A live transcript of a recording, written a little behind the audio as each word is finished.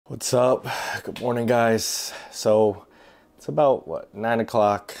What's up? Good morning, guys. So it's about what, 9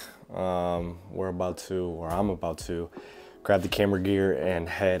 o'clock. I'm about to grab the camera gear and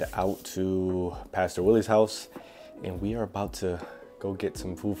head out to Pastor Willie's house, and we are about to go get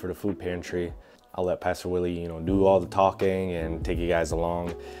some food for the food pantry. I'll let Pastor Willie, do all the talking and take you guys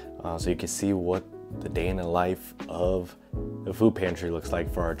along so you can see what the day in the life of the food pantry looks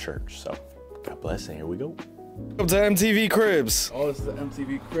like for our church. So God bless, and here we go. Welcome to MTV Cribs. Oh, it's the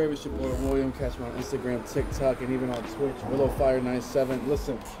MTV Crib. It's your boy William. Catch me on Instagram, TikTok, and even on Twitch. WillowFire97.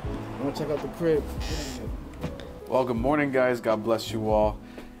 Listen, you want to check out the crib? Well, good morning, guys. God bless you all.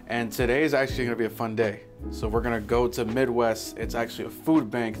 And today is actually going to be a fun day. So we're going to go to Midwest. It's actually a food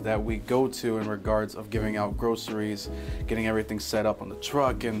bank that we go to in regards of giving out groceries, getting everything set up on the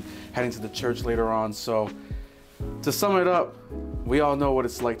truck, and heading to the church later on. So to sum it up, we all know what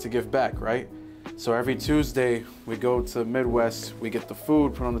it's like to give back, right? So every Tuesday, we go to Midwest, we get the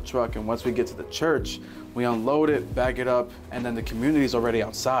food put on the truck, and once we get to the church, we unload it, bag it up, and then the community's already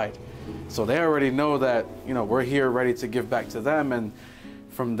outside. So they already know that, we're here ready to give back to them, and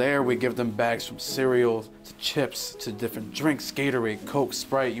from there, we give them bags from cereal to chips to different drinks, Gatorade, Coke,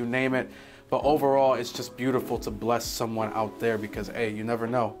 Sprite, you name it. But overall, it's just beautiful to bless someone out there because, hey, you never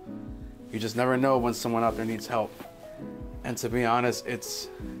know. You just never know when someone out there needs help. And to be honest,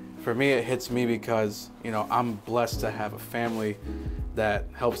 for me, it hits me because, I'm blessed to have a family that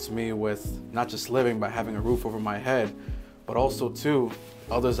helps me with not just living, but having a roof over my head, but also too,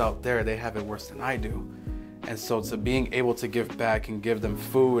 others out there, they have it worse than I do. And so to being able to give back and give them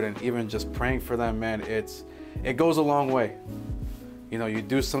food and even just praying for them, man, it goes a long way. You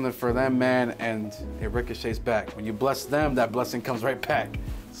do something for them, man, and it ricochets back. When you bless them, that blessing comes right back.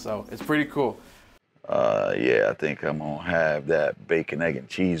 So it's pretty cool. Yeah, I think I'm gonna have that bacon, egg, and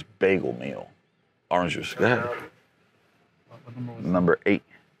cheese bagel meal. Orange juice, go ahead. Number 8.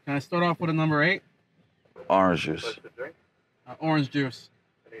 Can I start off with a number 8? Orange juice. Orange juice.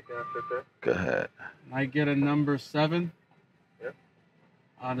 Go ahead. I get a number 7. Yeah.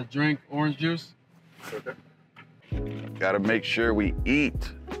 The drink, orange juice. Okay. Gotta make sure we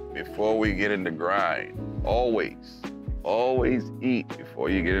eat before we get in the grind. Always eat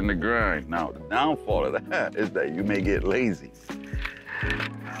before you get in the grind. Now, the downfall of that is that you may get lazy.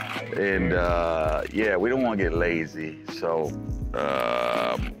 And yeah, we don't want to get lazy. So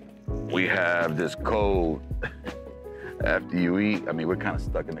we have this code. After you eat, we're kind of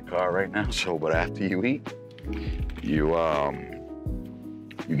stuck in the car right now. So, but after you eat, you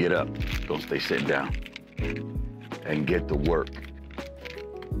get up. Don't stay sitting down and get to work.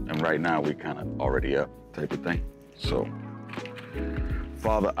 And right now, we kind of already up type of thing. So,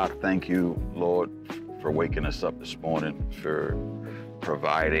 Father, I thank you, Lord, for waking us up this morning, for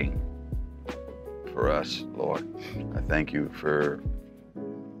providing for us, Lord. I thank you for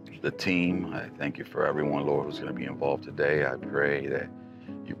the team. I thank you for everyone, Lord, who's going to be involved today. I pray that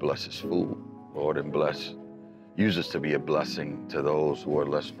you bless this food, Lord, and use us to be a blessing to those who are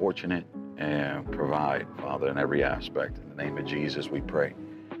less fortunate and provide, Father, in every aspect. In the name of Jesus, we pray.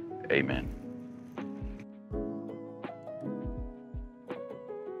 Amen.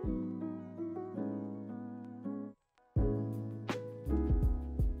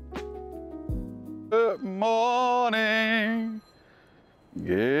 Good morning.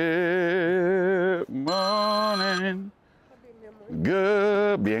 Good morning.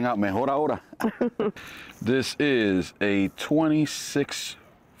 Good. Bien, mejor ahora. This is a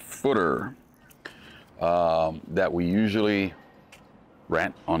 26-footer that we usually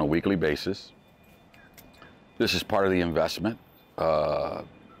rent on a weekly basis. This is part of the investment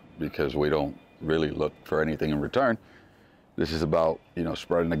because we don't really look for anything in return. This is about,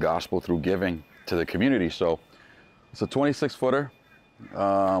 spreading the gospel through giving to the community. So it's a 26-footer,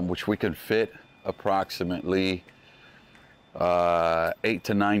 which we can fit approximately 8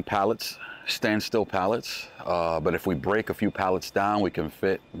 to 9 pallets, standstill pallets. But if we break a few pallets down, we can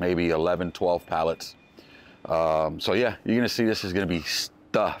fit maybe 11, 12 pallets. So yeah, you're gonna see this is gonna be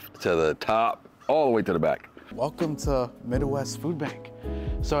stuffed to the top, all the way to the back. Welcome to Midwest Food Bank.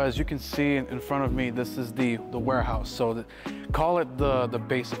 So as you can see in front of me, this is the warehouse. So call it the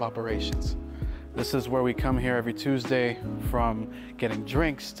base of operations. This is where we come here every Tuesday, from getting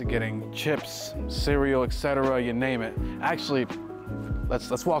drinks to getting chips, cereal, etc., you name it. Actually,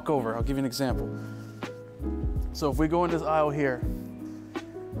 let's walk over. I'll give you an example. So if we go in this aisle here,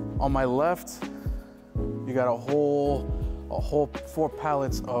 on my left, you got a whole 4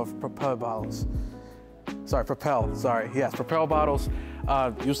 pallets of Propel bottles. Propel bottles.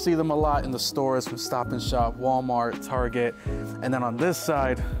 You'll see them a lot in the stores from Stop and Shop, Walmart, Target. And then on this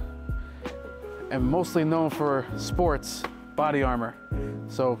side, and mostly known for sports, body armor.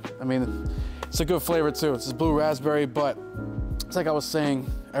 So, I mean, it's a good flavor too. It's blue raspberry, but it's like I was saying,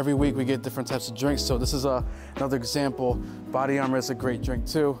 every week we get different types of drinks. So this is another example. Body Armor is a great drink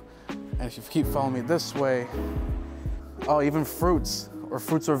too. And if you keep following me this way, oh, even fruits or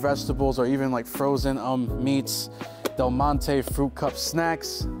vegetables, or even like frozen meats, Del Monte fruit cup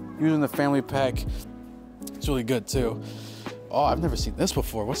snacks, using the family pack. It's really good too. Oh, I've never seen this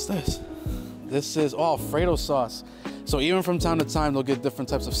before. What's this? This is, oh, Alfredo sauce. So even from time to time, they'll get different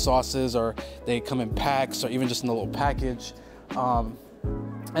types of sauces, or they come in packs, or even just in a little package.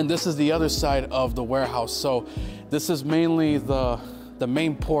 And this is the other side of the warehouse. So this is mainly the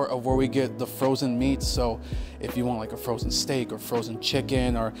main port of where we get the frozen meats. So if you want like a frozen steak or frozen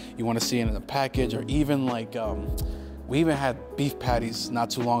chicken, or you want to see it in a package, or even like, we even had beef patties not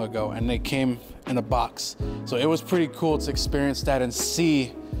too long ago, and they came in a box. So it was pretty cool to experience that and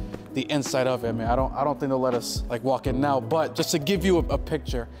see the inside of it. I mean, I don't think they'll let us like walk in now, but just to give you a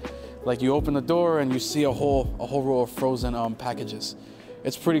picture, like you open the door and you see a whole row of frozen packages.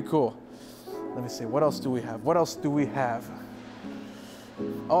 It's pretty cool. Let me see, what else do we have? What else do we have?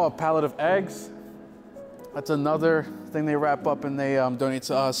 Oh, a pallet of eggs. That's another thing they wrap up and they donate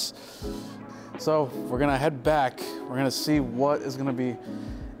to us. So we're gonna head back. We're gonna see what is gonna be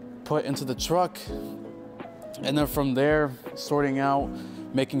put into the truck. And then from there, sorting out,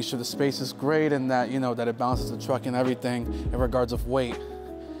 making sure the space is great and that, you know, that it balances the truck and everything in regards of weight.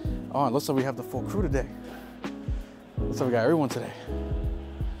 Oh, it looks like we have the full crew today. Looks like we got everyone today.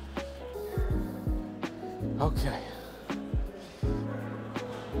 Okay.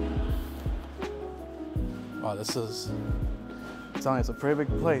 Wow, this is, I'm telling you, it's a pretty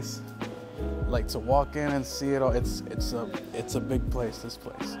big place. Like to walk in and see it all, it's a big place, this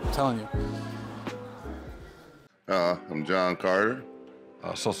place, I'm telling you. I'm John Carter.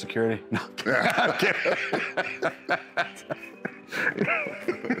 Social Security? No.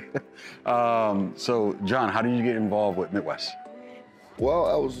 So, John, how did you get involved with Midwest? Well,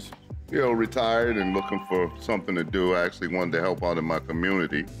 I was, retired and looking for something to do. I actually wanted to help out in my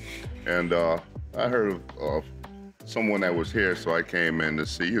community. And I heard of someone that was here, so I came in to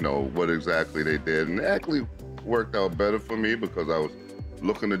see, what exactly they did. And it actually worked out better for me because I was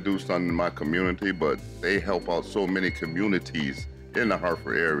looking to do something in my community, but they help out so many communities in the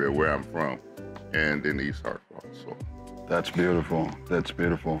Hartford area where I'm from and in East Hartford. So that's beautiful. That's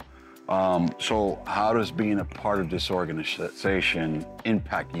beautiful. So how does being a part of this organization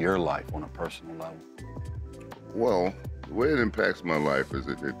impact your life on a personal level? Well, the way it impacts my life is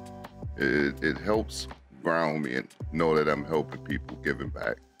it helps ground me and know that I'm helping people, giving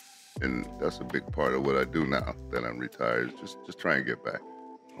back. And that's a big part of what I do now that I'm retired, is just try and get back.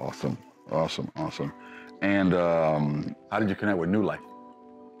 Awesome, awesome, awesome. And how did you connect with New Life?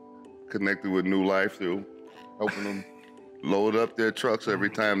 Connected with New Life through helping them load up their trucks every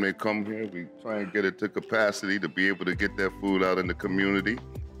time they come here. We try and get it to capacity to be able to get that food out in the community,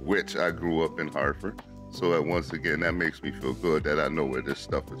 which I grew up in Hartford. So that once again, that makes me feel good that I know where this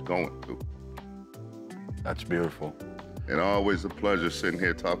stuff is going to. That's beautiful. And always a pleasure sitting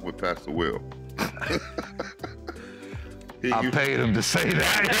here talking with Pastor Will. I paid him to say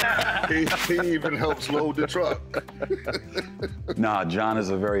that. he even helps load the truck. Nah, John is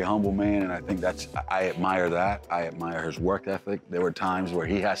a very humble man, and I think I admire that. I admire his work ethic. There were times where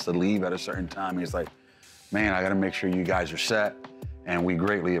he has to leave at a certain time. He's like, man, I gotta make sure you guys are set, and we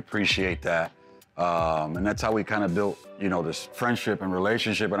greatly appreciate that. And that's how we kind of built, this friendship and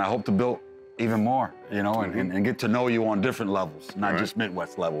relationship, and I hope to build even more, and get to know you on different levels, not just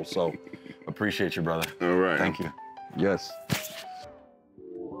Midwest levels. So appreciate you, brother. All right. Thank you. Yes.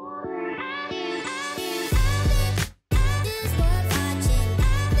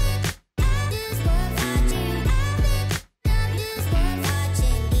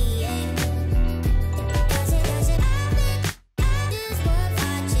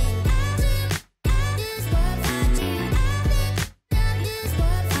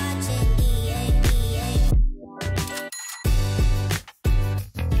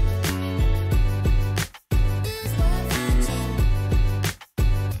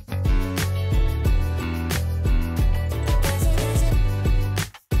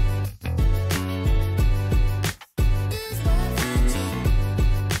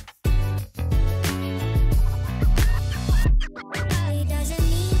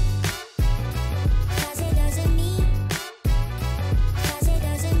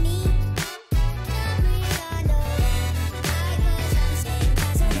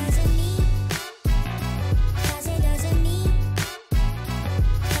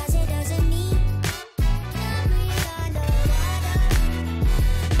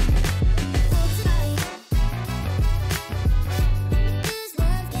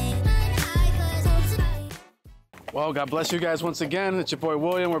 Well, God bless you guys once again. It's your boy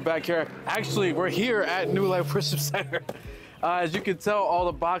William. We're back here. Actually, we're here at New Life Worship Center. As you can tell, all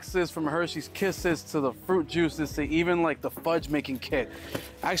the boxes from Hershey's Kisses to the fruit juices to even like the fudge making kit.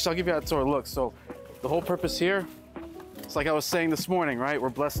 Actually, I'll give you a tour. Look, so the whole purpose here, it's like I was saying this morning, right? We're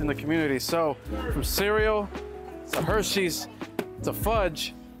blessing the community. So from cereal to Hershey's to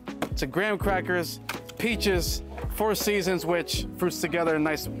fudge to graham crackers, peaches, 4 seasons, which fruits together in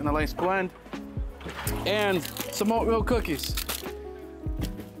a nice blend, and some oatmeal cookies.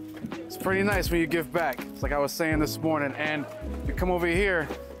 It's pretty nice when you give back. It's like I was saying this morning. And if you come over here,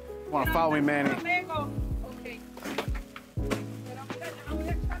 you want to follow me, Manny.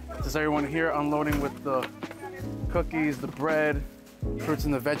 This is everyone here unloading with the cookies, the bread, fruits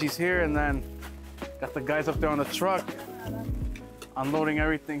and the veggies here, and then got the guys up there on the truck unloading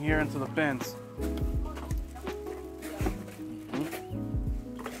everything here into the bins.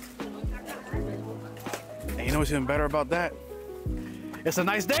 And you know what's even better about that? It's a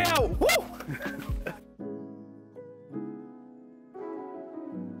nice day out. Woo!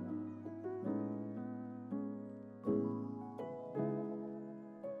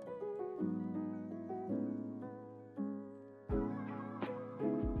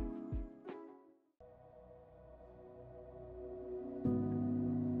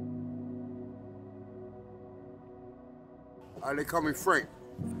 They call me Frank.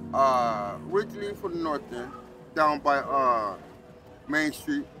 Originally from the north end, down by Main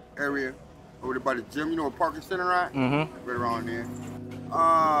Street area, over there by the gym. You know where Parking Center at? Mm-hmm. Right around there.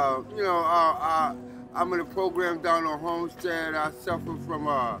 I'm in a program down on Homestead. I suffer from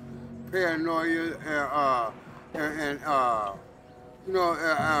paranoia I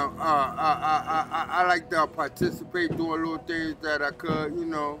like to participate, doing little things that I could. You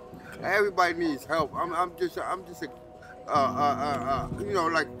know, everybody needs help. I'm just a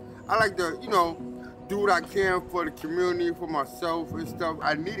like I like to, do what I can for the community, for myself and stuff.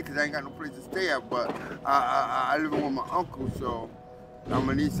 I need it because I ain't got no place to stay at, but I live with my uncle, so I'm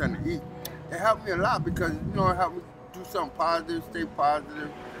gonna need something to eat. It helped me a lot because, it helped me do something positive, stay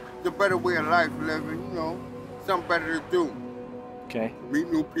positive. It's a better way of life living, something better to do. Okay.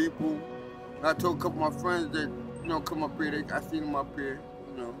 Meet new people. And I told a couple of my friends that, come up here, I seen them up here,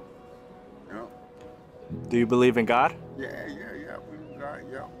 Do you believe in God? Yeah, I believe in God,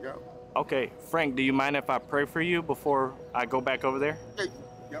 yeah. Okay, Frank, do you mind if I pray for you before I go back over there?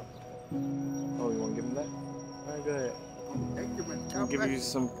 Yep. Oh, you want to give him that? All right, go ahead. Thank you, man. I'll give you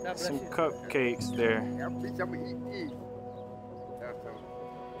some cupcakes there.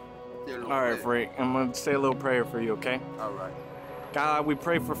 All right, Frank, I'm going to say a little prayer for you, okay? All right. God, we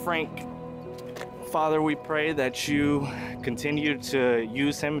pray for Frank. Father, we pray that you continue to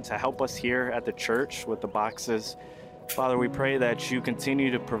use him to help us here at the church with the boxes. Father, we pray that you continue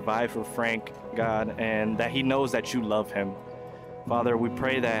to provide for Frank, God, and that he knows that you love him. Father, we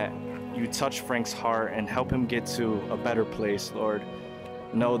pray that you touch Frank's heart and help him get to a better place, Lord.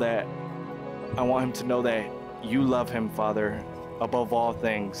 I want him to know that you love him, Father, above all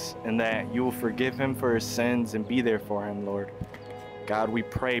things, and that you will forgive him for his sins and be there for him, Lord. God, we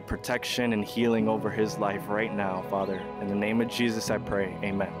pray protection and healing over his life right now, Father. In the name of Jesus, I pray.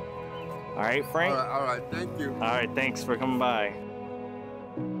 Amen. All right, Frank? All right. Thank you. All right, thanks for coming by.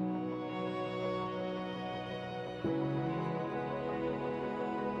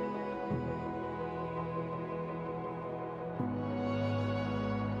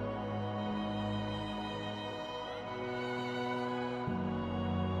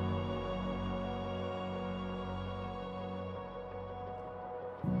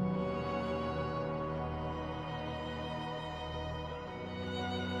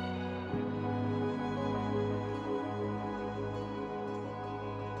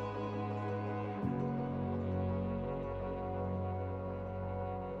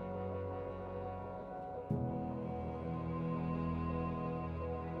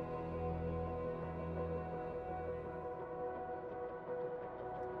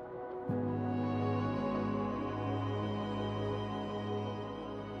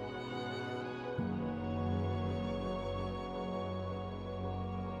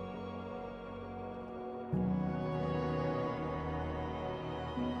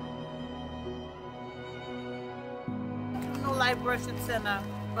 Life Worship Center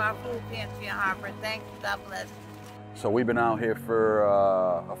for A Food Pantry in Harvard. Thank you. God bless. So we've been out here for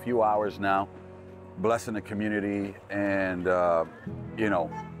a few hours now, blessing the community and,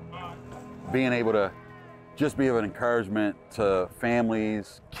 being able to just be of an encouragement to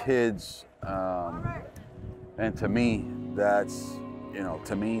families, kids, and to me, that's,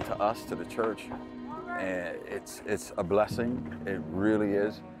 to us, to the church, and it's a blessing. It really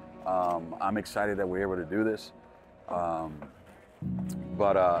is. I'm excited that we're able to do this.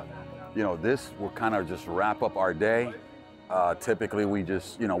 You know, this will kind of just wrap up our day. Typically, we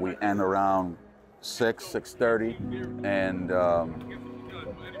just, you know, we end around 6:30, and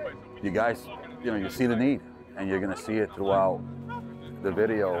you guys, you know, you see the need, and you're gonna see it throughout the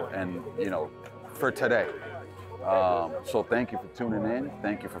video, and you know, for today. So thank you for tuning in.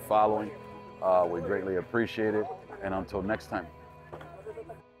 Thank you for following. We greatly appreciate it, and until next time.